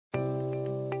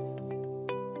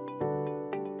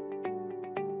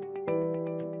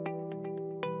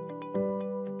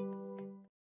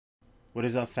What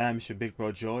is up, fam? It's your big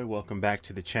bro Joey. Welcome back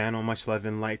to the channel. Much love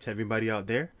and light to everybody out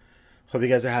there. Hope you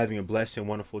guys are having a blessed and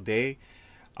wonderful day.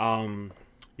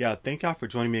 Yeah, thank y'all for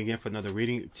joining me again for another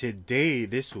reading. Today,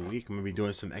 this week, I'm gonna be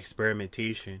doing some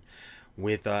experimentation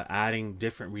with adding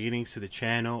different readings to the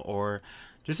channel, or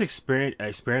just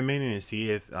experimenting and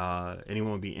see if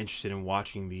anyone would be interested in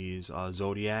watching these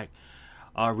zodiac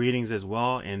readings as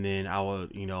well. And then I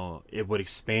will, it would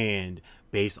expand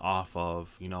based off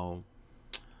of,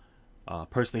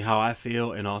 personally how I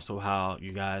feel, and also how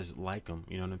you guys like them.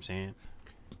 You know what I'm saying?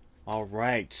 All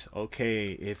right. Okay.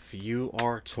 If you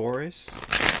are Taurus,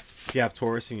 if you have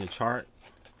Taurus in your chart,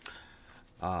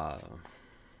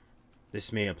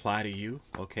 this may apply to you.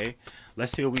 Okay.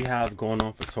 Let's see what we have going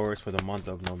on for Taurus for the month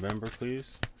of November,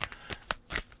 please.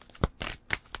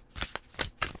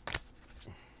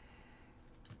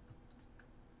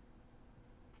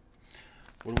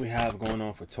 What do we have going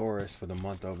on for Taurus for the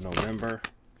month of November?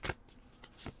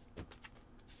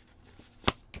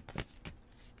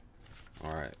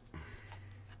 All right.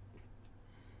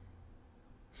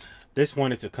 This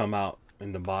wanted to come out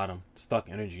in the bottom. Stuck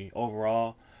energy.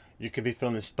 Overall, you could be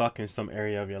feeling stuck in some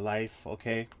area of your life,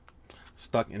 okay?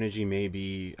 Stuck energy may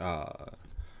be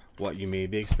what you may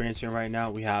be experiencing right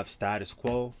now. We have status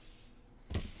quo.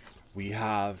 We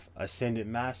have ascended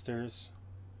masters.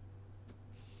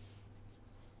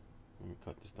 Let me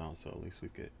cut this down so at least we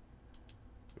could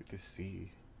see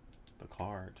the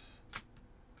cards.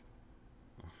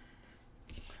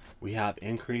 We have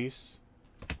increase.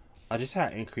 I just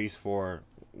had increase for,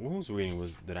 what was reading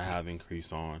did I have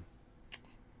increase on?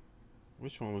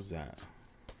 Which one was that?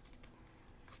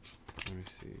 Let me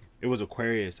see. It was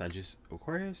Aquarius.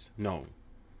 Aquarius? No.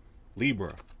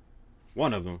 Libra.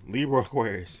 One of them. Libra,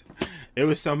 Aquarius. It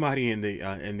was somebody in the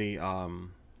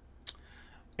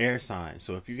air sign.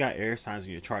 So if you got air signs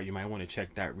in your chart, you might want to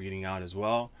check that reading out as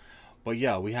well. But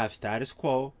yeah, we have status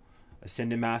quo,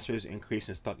 ascended masters, increase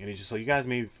in stuck energy. So you guys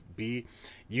may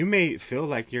feel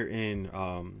like you're in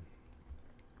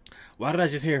why did I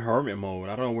just hear hermit mode?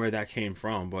 I don't know where that came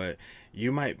from, but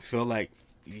you might feel like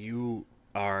you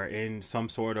are in some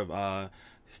sort of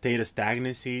state of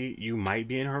stagnancy. You might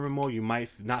be in hermit mode. You might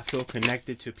not feel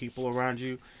connected to people around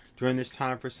you during this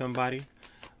time for somebody.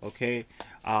 Okay.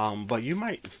 But you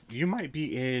might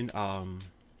be in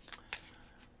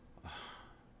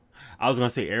I was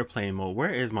gonna say airplane mode.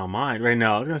 Where is my mind right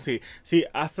now? I was gonna say, see,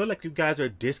 I feel like you guys are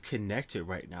disconnected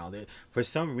right now. That for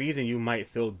some reason you might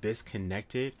feel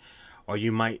disconnected, or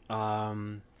you might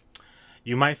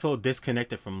feel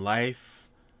disconnected from life.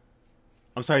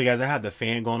 I'm sorry, guys. I have the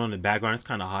fan going on in the background. It's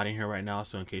kind of hot in here right now,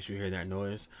 so in case you hear that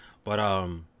noise, but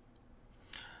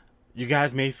you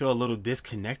guys may feel a little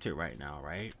disconnected right now,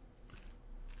 right?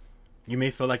 You may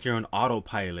feel like you're on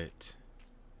autopilot.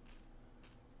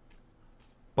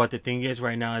 But the thing is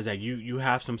right now is that you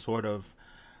have some sort of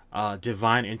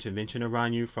divine intervention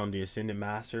around you from the ascended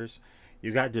masters.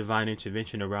 You got divine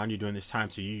intervention around you during this time.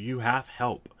 So you have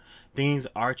help. Things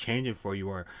are changing for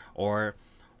you, or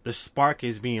the spark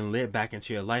is being lit back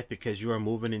into your life because you are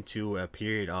moving into a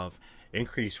period of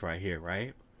increase right here,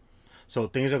 right? So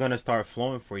things are going to start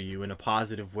flowing for you in a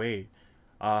positive way.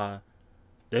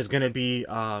 There's going to be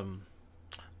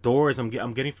doors I'm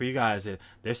getting for you guys.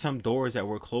 There's some doors that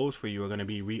were closed for you are going to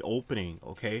be reopening,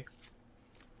 okay?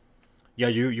 Yeah,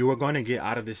 you are going to get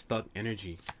out of this stuck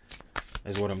energy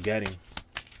is what I'm getting.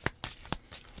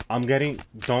 I'm getting,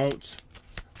 don't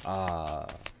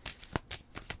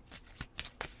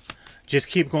just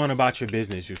keep going about your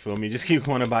business, you feel me? Just keep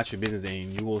going about your business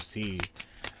and you will see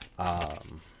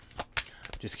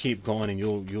just keep going and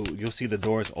you'll see the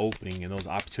doors opening and those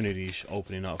opportunities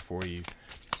opening up for you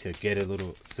to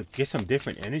get some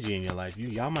different energy in your life.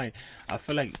 I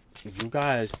feel like you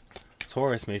guys,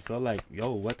 Taurus, may feel like,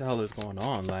 yo, what the hell is going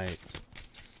on? Like,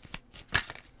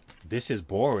 this is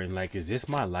boring. Like, is this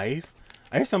my life?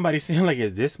 I hear somebody saying, like,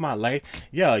 is this my life?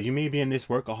 Yeah, you may be in this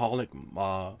workaholic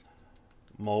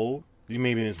mode. You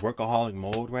may be in this workaholic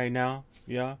mode right now.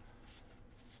 Yeah.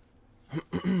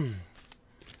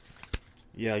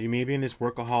 Yeah, you may be in this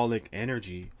workaholic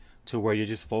energy to where you're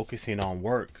just focusing on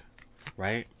work,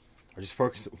 right? Or just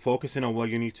focusing on what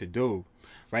you need to do,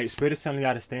 right? Spirit is telling you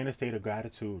how to stay in a state of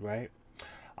gratitude, right?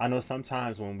 I know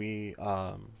sometimes when we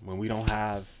don't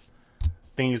have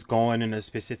things going in a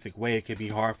specific way, it could be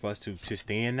hard for us to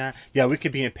stay in that. Yeah, we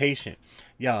could be impatient.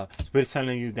 Yeah, Spirit is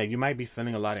telling you that you might be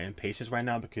feeling a lot of impatience right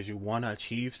now because you want to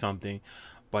achieve something,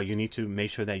 but you need to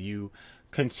make sure that you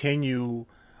continue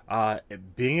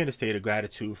being in a state of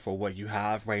gratitude for what you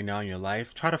have right now in your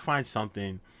life. Try to find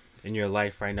something in your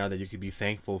life right now that you could be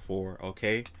thankful for,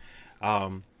 okay?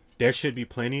 there should be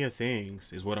plenty of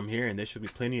things, is what I'm hearing. There should be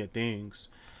plenty of things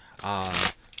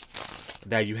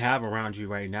that you have around you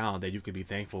right now that you could be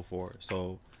thankful for.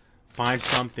 So find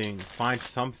something,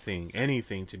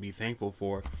 anything to be thankful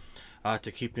for,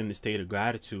 to keep you in the state of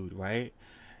gratitude, right?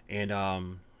 And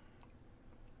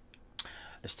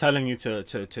it's telling you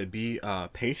to be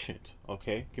patient.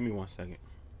 Okay, give me 1 second.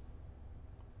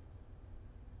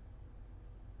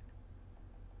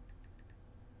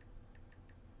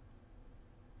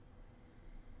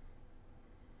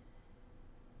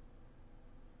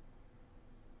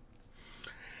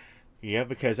 Yeah,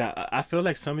 because I feel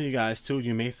like some of you guys too,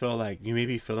 you may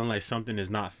be feeling like something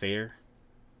is not fair.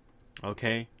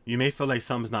 Okay, you may feel like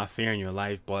something's not fair in your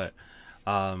life, but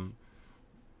um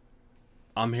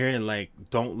I'm hearing like,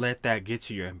 don't let that get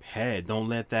to your head. Don't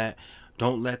let that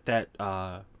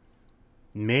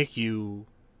make you,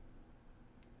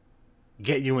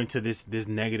 get you into this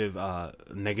negative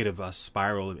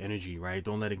spiral of energy, right?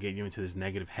 Don't let it get you into this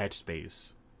negative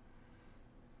headspace.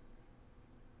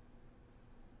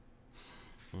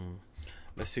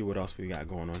 Let's see what else we got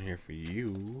going on here for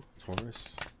you,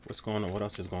 Taurus. What's going on? What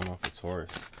else is going on for Taurus?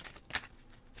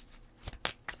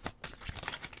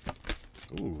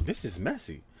 Ooh, this is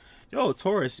messy. Yo,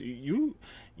 Taurus,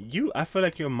 I feel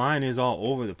like your mind is all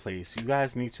over the place. You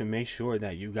guys need to make sure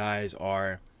that you guys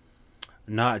are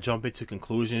not jumping to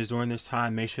conclusions during this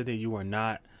time. Make sure that you are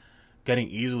not getting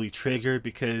easily triggered,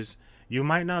 because you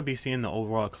might not be seeing the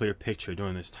overall clear picture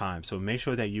during this time. So make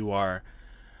sure that you are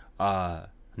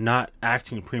not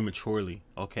acting prematurely,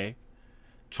 okay?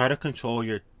 Try to control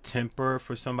your temper.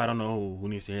 For somebody, I don't know who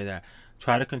needs to hear that.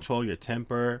 Try to control your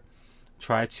temper.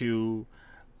 Try to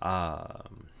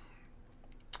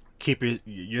keep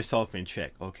yourself in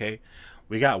check, okay?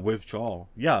 We got withdrawal.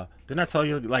 Yeah, didn't I tell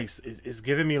you, like, it's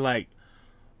giving me like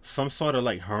some sort of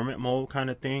like hermit mode kind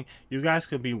of thing. You guys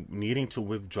could be needing to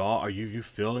withdraw. Are you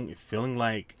feeling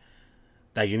like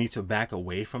that you need to back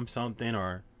away from something,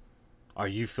 or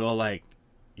you feel like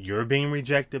you're being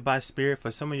rejected by spirit? For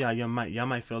some of y'all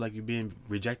might feel like you're being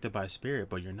rejected by spirit,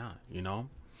 but you're not, you know?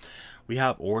 We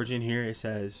have origin here. It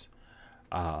says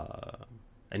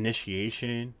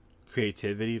initiation,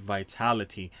 creativity,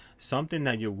 vitality. Something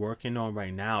that you're working on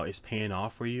right now is paying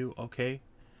off for you, okay?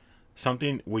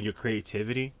 Something with your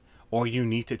creativity, or you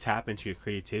need to tap into your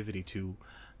creativity to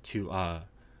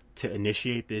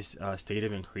initiate this state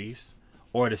of increase,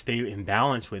 or to stay in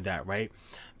balance with that, right?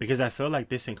 Because I feel like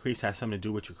this increase has something to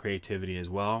do with your creativity as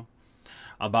well.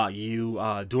 About you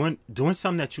doing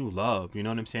something that you love, you know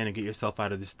what I'm saying, and get yourself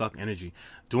out of this stuck energy.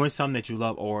 Doing something that you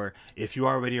love, or if you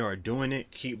already are doing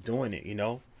it, keep doing it, you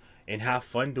know, and have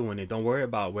fun doing it. Don't worry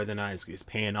about whether or not it's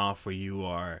paying off for you,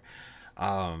 or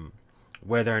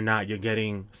whether or not you're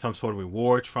getting some sort of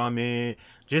reward from it.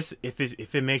 Just if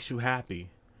it makes you happy.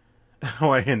 Why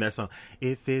am I hearing that song?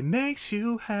 If it makes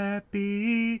you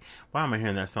happy. Why am I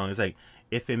hearing that song? It's like,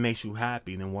 if it makes you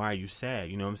happy, then why are you sad?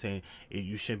 You know what I'm saying?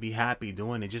 You should be happy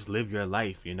doing it. Just live your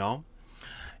life, you know?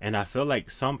 And I feel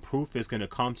like some proof is going to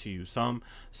come to you. Some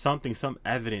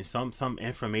evidence, some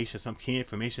information, some key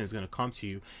information is going to come to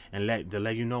you and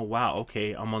let you know, wow,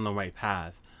 okay, I'm on the right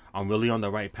path. I'm really on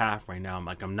the right path right now.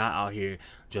 I'm not out here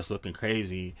just looking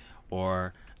crazy,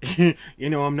 or, you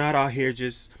know, I'm not out here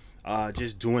just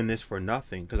doing this for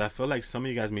nothing. Because I feel like some of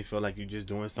you guys may feel like you're just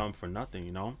doing something for nothing,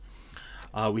 you know?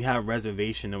 We have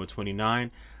reservation number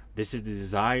 29. This is the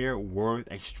desire, worth,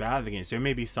 extravagance. There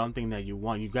may be something that you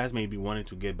want. You guys may be wanting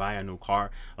to buy a new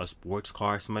car, a sports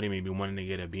car. Somebody may be wanting to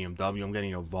get a BMW. I'm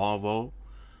getting a Volvo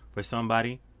for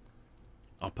somebody.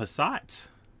 A Passat.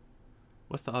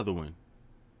 What's the other one?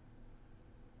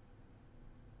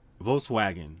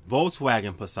 Volkswagen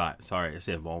Passat. Sorry, I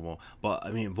said Volvo, but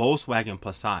I mean Volkswagen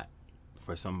Passat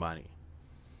for somebody.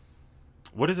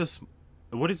 What is a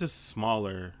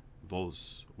smaller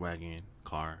Volkswagen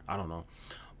car? I don't know,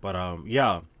 but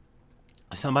yeah,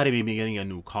 somebody may be getting a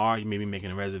new car. You may be making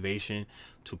a reservation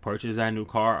to purchase that new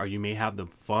car, or you may have the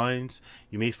funds.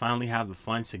 You may finally have the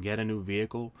funds to get a new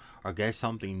vehicle or get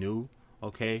something new,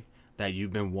 okay, that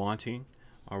you've been wanting.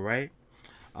 All right.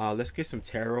 Let's get some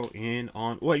tarot in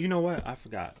on. Well, you know what? I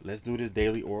forgot. Let's do this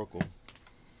daily oracle.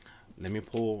 Let me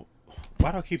pull.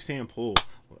 Why do I keep saying pull?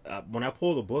 When I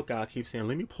pull the book, I keep saying,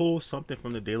 let me pull something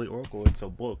from the daily oracle. It's a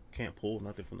book. Can't pull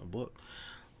nothing from the book.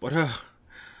 But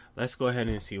let's go ahead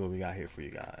and see what we got here for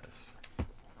you guys.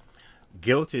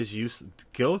 Guilt is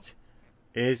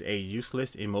a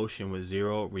useless emotion with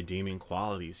zero redeeming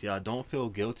qualities. Yeah, don't feel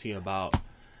guilty about.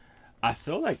 I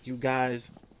feel like you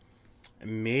guys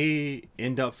may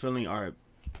end up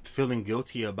feeling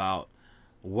guilty about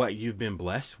what you've been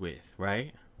blessed with,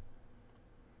 right?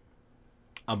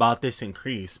 about this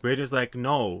increase. Spirit is like,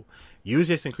 no, use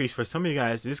this increase. For some of you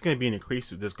guys, this is going to be an increase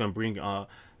that's going to bring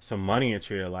some money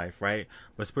into your life, right?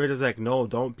 But Spirit is like, no,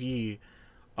 don't feel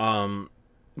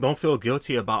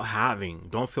guilty about having.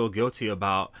 Don't feel guilty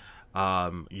about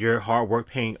your hard work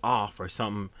paying off, or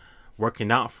something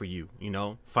working out for you, you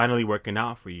know, finally working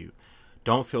out for you.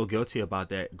 Don't feel guilty about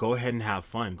that. Go ahead and have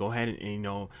fun. Go ahead and, you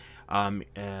know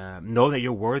that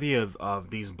you're worthy of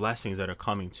these blessings that are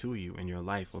coming to you in your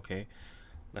life, okay?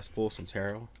 Let's pull some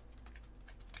tarot.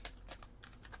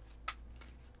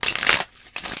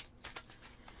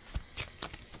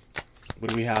 What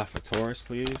do we have for Taurus,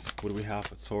 please? What do we have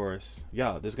for Taurus?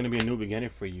 Yeah, there's gonna be a new beginning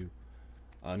for you,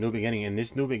 a new beginning, and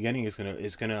this new beginning is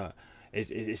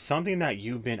something that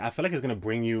you've been. I feel like it's gonna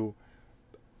bring you.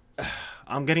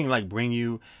 I'm getting like bring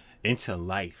you into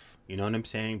life. You know what I'm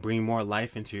saying? Bring more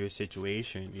life into your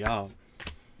situation, y'all.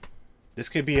 This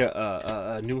could be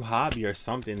a new hobby or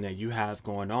something that you have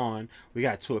going on. We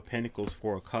got Two of Pentacles,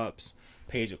 Four of Cups,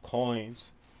 Page of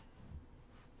Coins.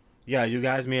 Yeah, you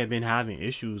guys may have been having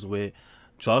issues with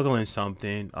juggling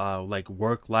something, like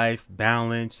work-life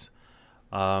balance,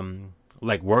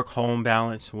 like work-home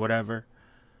balance, whatever.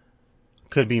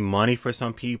 Could be money for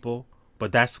some people,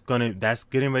 but that's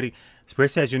getting ready. Spirit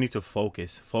says you need to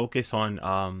focus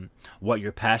on what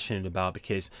you're passionate about,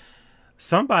 because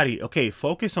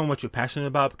focus on what you're passionate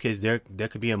about, because there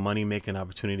could be a money-making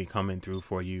opportunity coming through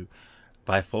for you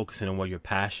by focusing on what you're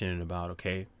passionate about,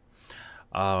 okay?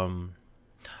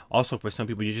 Also, for some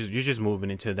people, you're just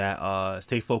moving into that.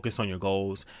 Stay focused on your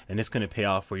goals, and it's going to pay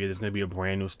off for you. There's going to be a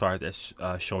brand new start that's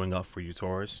showing up for you,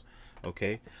 Taurus.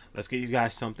 Okay, let's get you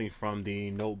guys something from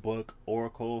the Notebook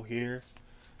Oracle here.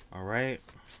 All right,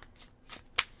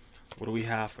 what do we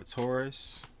have for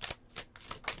Taurus?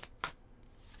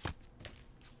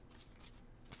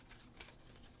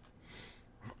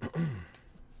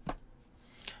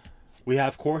 We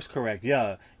have course correct.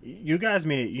 Yeah, you guys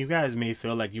may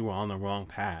feel like you were on the wrong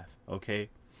path, okay?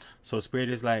 So Spirit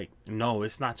is like, no,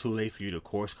 it's not too late for you to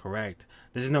course correct.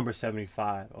 This is number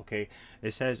 75, okay?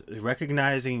 It says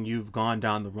recognizing you've gone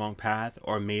down the wrong path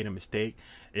or made a mistake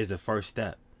is the first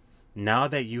step. Now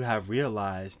that you have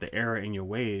realized the error in your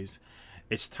ways,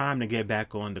 it's time to get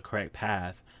back on the correct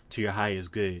path to your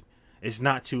highest good. It's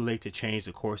not too late to change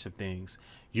the course of things.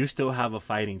 You still have a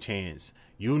fighting chance.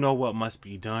 You know what must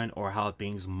be done or how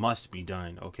things must be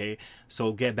done, okay?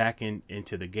 So get back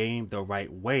into the game the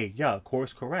right way. Yeah,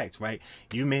 course correct, right?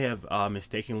 You may have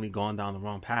mistakenly gone down the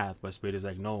wrong path, but Spirit is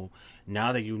like, no.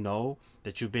 Now that you know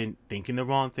that you've been thinking the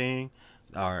wrong thing,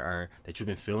 or that you've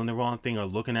been feeling the wrong thing, or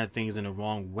looking at things in the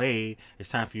wrong way, it's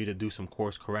time for you to do some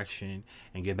course correction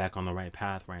and get back on the right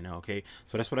path right now, okay?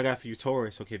 So that's what I got for you,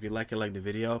 Taurus. Okay, if you like the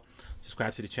video,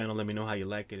 subscribe to the channel. Let me know how you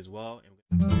like it as well.